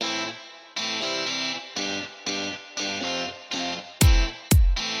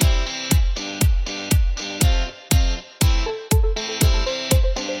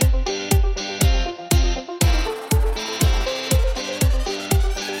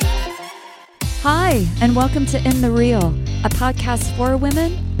Hi, and welcome to In the Real, a podcast for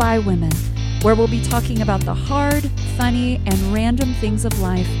women by women, where we'll be talking about the hard, funny, and random things of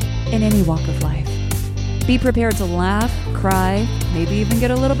life in any walk of life. Be prepared to laugh, cry, maybe even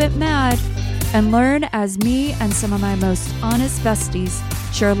get a little bit mad, and learn as me and some of my most honest besties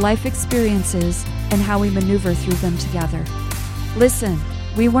share life experiences and how we maneuver through them together. Listen,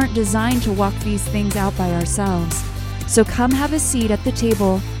 we weren't designed to walk these things out by ourselves, so come have a seat at the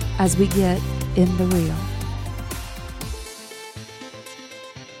table as we get in the real.